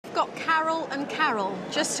got Carol and Carol,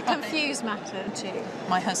 just to confuse matter too.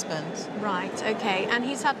 My husband. Right, okay. And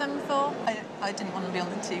he's had them for? I didn't want to be on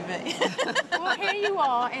the TV. Well, here you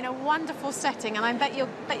are in a wonderful setting, and I bet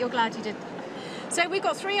you're glad you did. So we've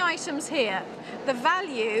got 3 items here. The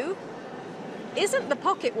value isn't the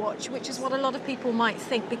pocket watch, which is what a lot of people might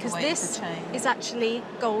think, because this is actually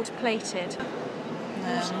gold-plated.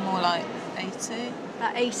 More like 80.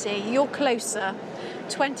 About 80. You're closer.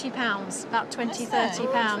 £20, about 20, 30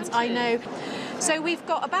 pounds. I know. So we've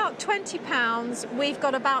got about £20, we've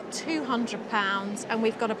got about £200, and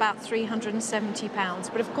we've got about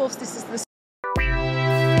 £370. But of course, this is the